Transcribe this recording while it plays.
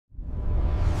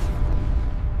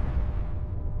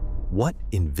What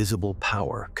invisible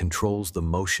power controls the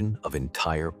motion of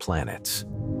entire planets?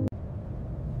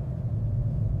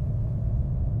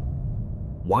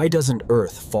 Why doesn't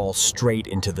Earth fall straight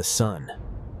into the sun?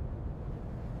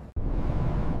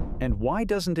 And why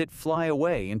doesn't it fly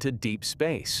away into deep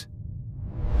space?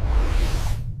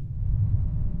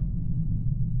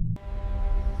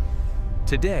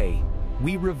 Today,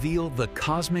 we reveal the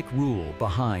cosmic rule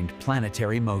behind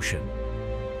planetary motion.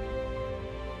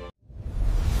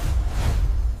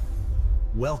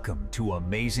 Welcome to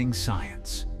Amazing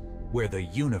Science, where the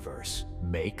universe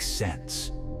makes sense.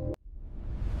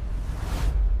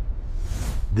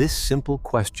 This simple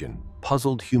question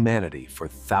puzzled humanity for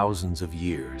thousands of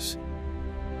years.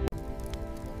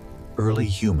 Early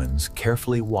humans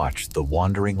carefully watched the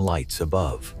wandering lights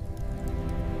above.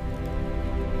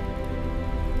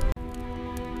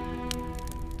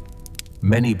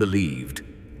 Many believed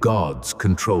gods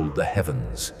controlled the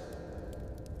heavens.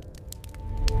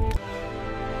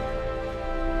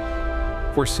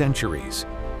 For centuries,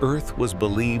 Earth was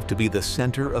believed to be the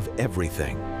center of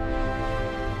everything.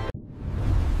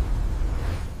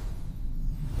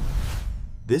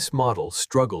 This model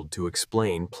struggled to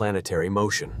explain planetary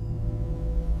motion.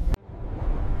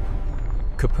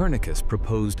 Copernicus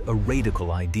proposed a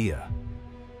radical idea.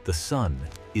 The sun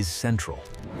is central.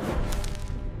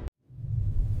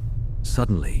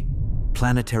 Suddenly,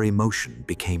 planetary motion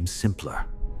became simpler.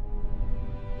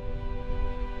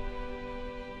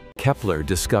 Kepler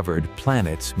discovered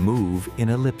planets move in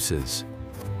ellipses.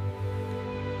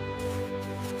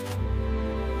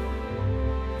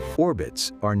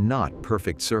 Orbits are not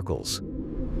perfect circles.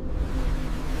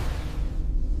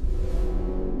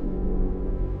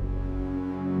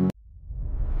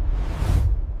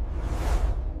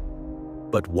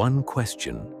 But one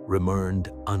question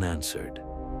remained unanswered.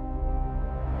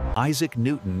 Isaac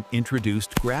Newton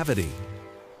introduced gravity.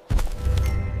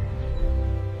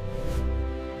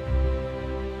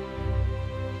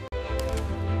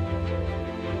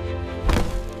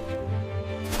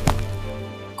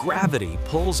 Gravity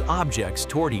pulls objects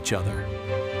toward each other.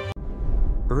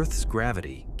 Earth's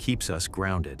gravity keeps us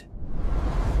grounded.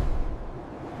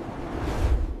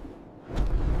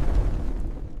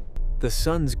 The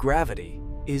sun's gravity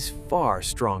is far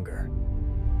stronger.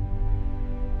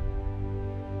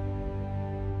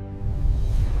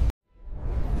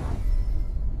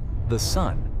 The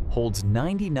sun holds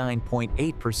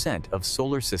 99.8% of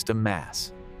solar system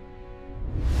mass.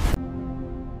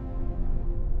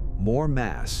 More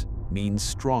mass means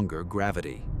stronger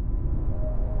gravity.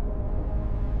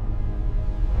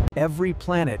 Every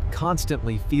planet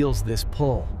constantly feels this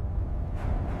pull.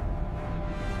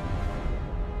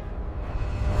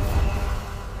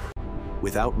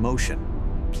 Without motion,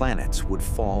 planets would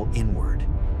fall inward.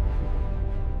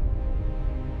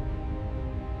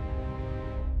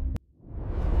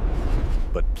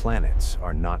 But planets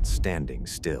are not standing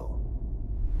still.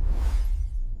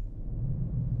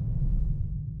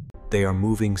 They are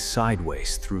moving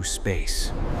sideways through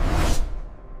space.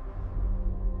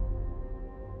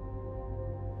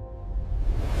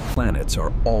 Planets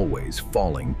are always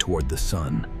falling toward the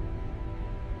sun.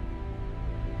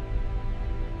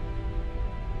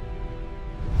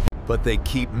 But they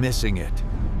keep missing it.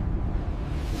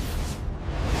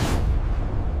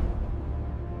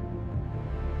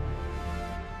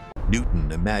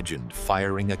 Newton imagined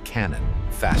firing a cannon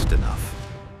fast enough.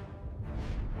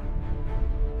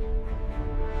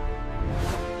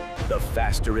 The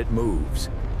faster it moves,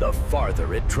 the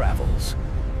farther it travels.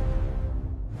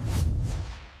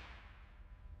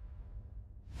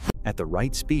 At the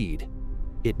right speed,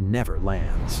 it never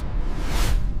lands.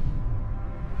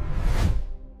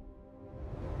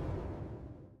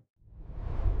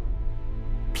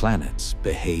 Planets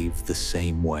behave the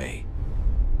same way.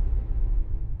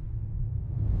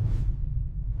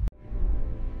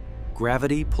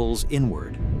 Gravity pulls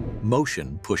inward,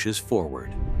 motion pushes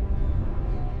forward.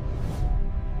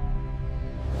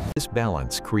 This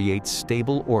balance creates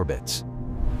stable orbits.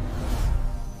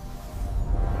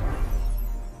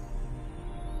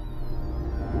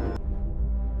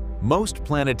 Most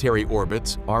planetary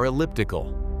orbits are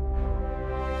elliptical.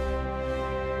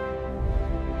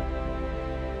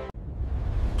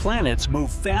 Planets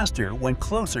move faster when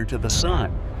closer to the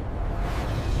sun.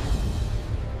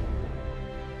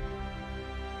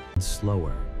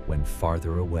 Slower when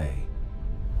farther away.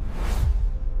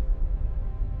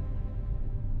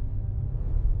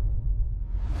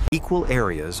 Equal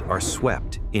areas are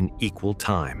swept in equal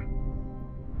time.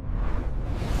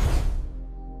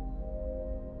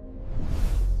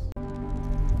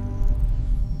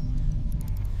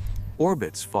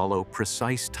 Orbits follow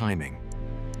precise timing.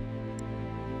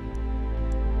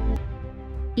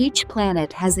 Each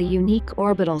planet has a unique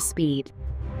orbital speed.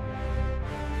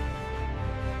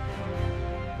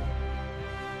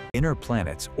 Inner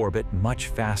planets orbit much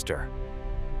faster.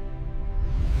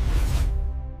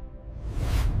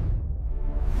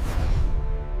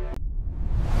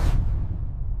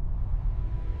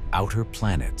 Outer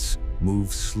planets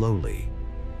move slowly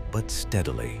but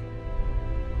steadily.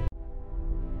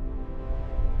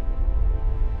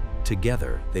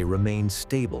 Together, they remain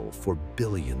stable for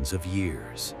billions of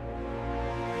years.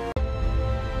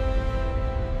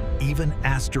 Even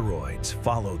asteroids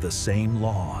follow the same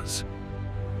laws.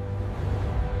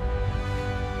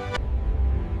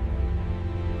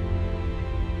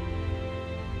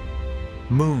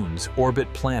 Moons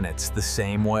orbit planets the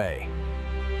same way.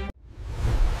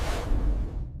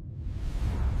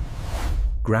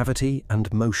 Gravity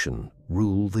and motion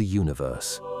rule the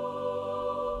universe.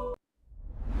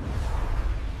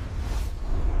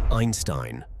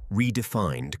 Einstein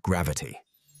redefined gravity.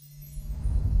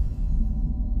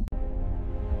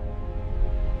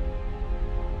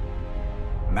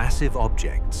 Massive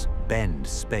objects bend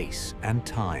space and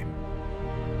time.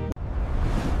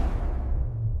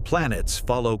 Planets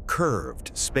follow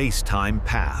curved space-time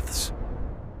paths.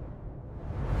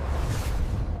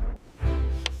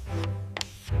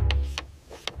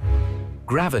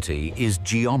 Gravity is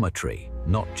geometry,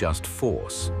 not just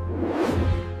force.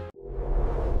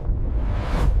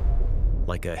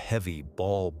 Like a heavy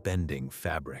ball-bending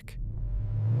fabric.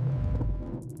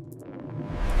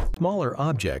 Smaller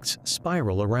objects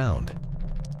spiral around.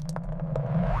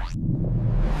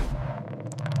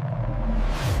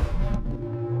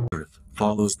 Earth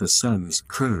follows the sun's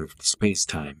curved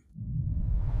spacetime.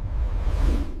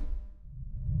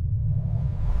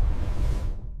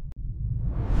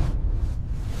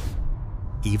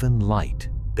 Even light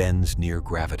bends near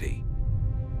gravity.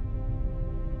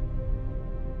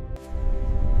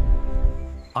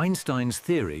 Einstein's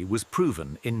theory was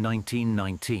proven in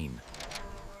 1919.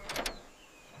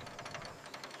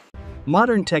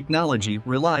 Modern technology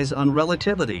relies on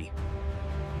relativity.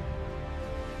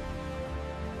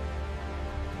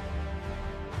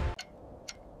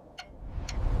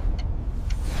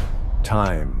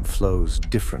 Time flows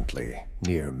differently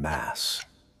near mass.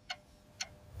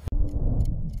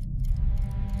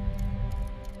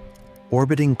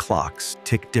 Orbiting clocks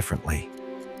tick differently.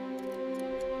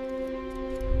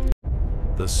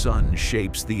 The sun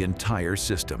shapes the entire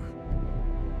system.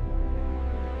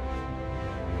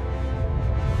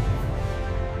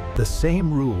 The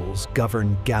same rules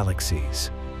govern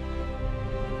galaxies.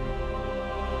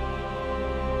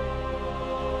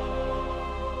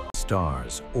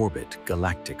 Stars orbit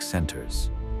galactic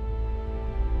centers.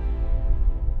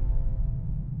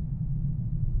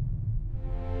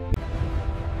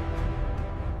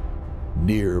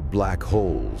 Near black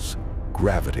holes,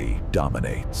 gravity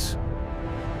dominates.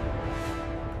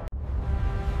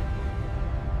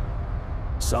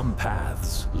 Some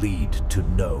paths lead to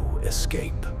no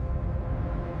escape.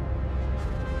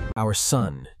 Our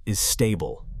sun is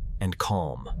stable and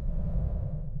calm.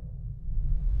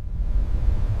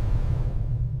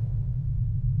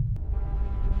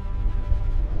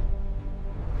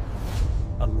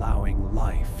 Allowing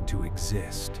life to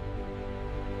exist.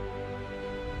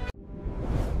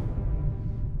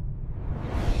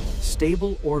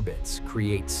 Stable orbits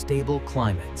create stable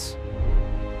climates.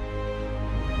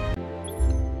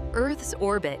 Earth's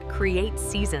orbit creates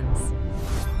seasons.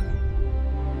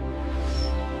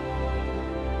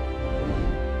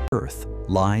 Earth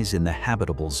lies in the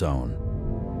habitable zone.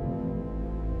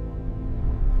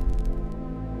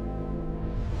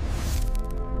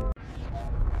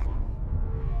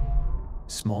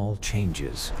 Small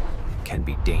changes can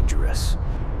be dangerous.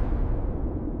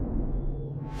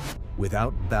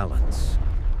 Without balance,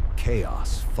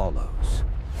 chaos follows.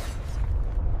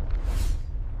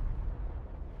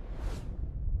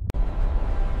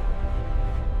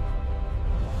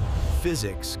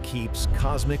 Physics keeps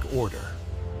cosmic order.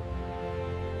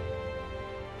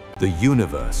 The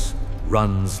universe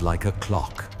runs like a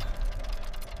clock.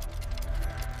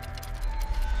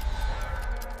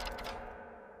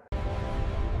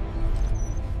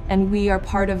 And we are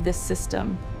part of this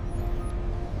system.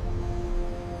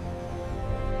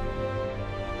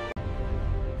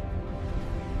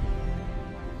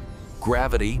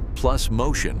 Gravity plus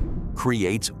motion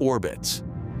creates orbits.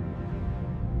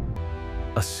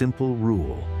 A simple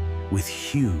rule with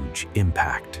huge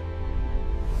impact.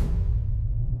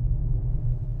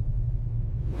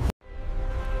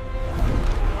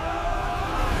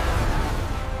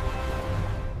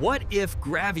 What if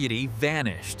gravity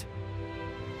vanished?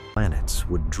 Planets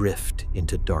would drift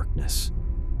into darkness.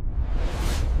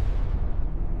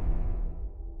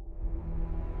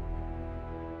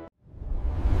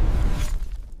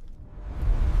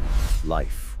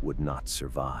 life would not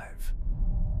survive.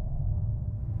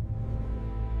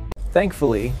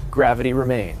 Thankfully, gravity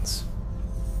remains.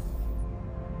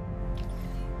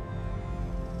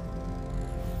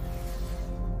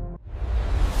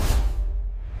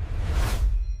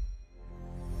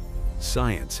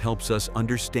 Science helps us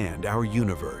understand our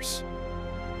universe.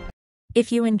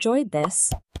 If you enjoyed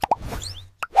this,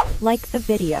 like the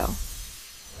video.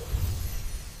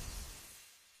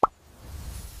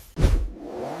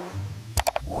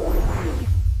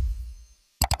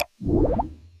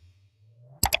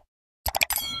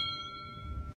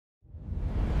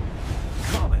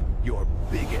 Comment your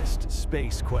biggest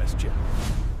space question.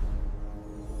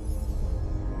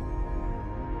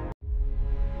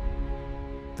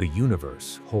 The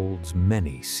universe holds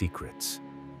many secrets.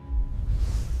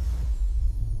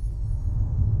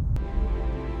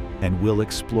 And we'll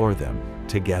explore them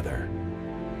together.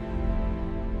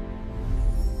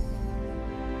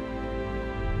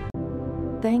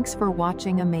 Thanks for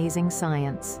watching Amazing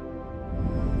Science.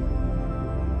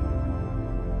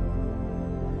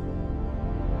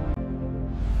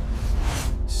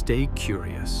 Stay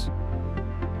curious.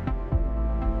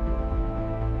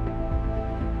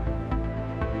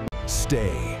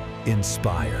 Stay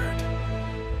inspired.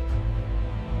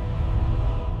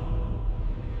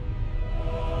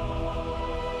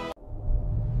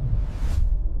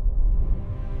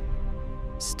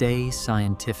 Stay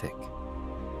scientific.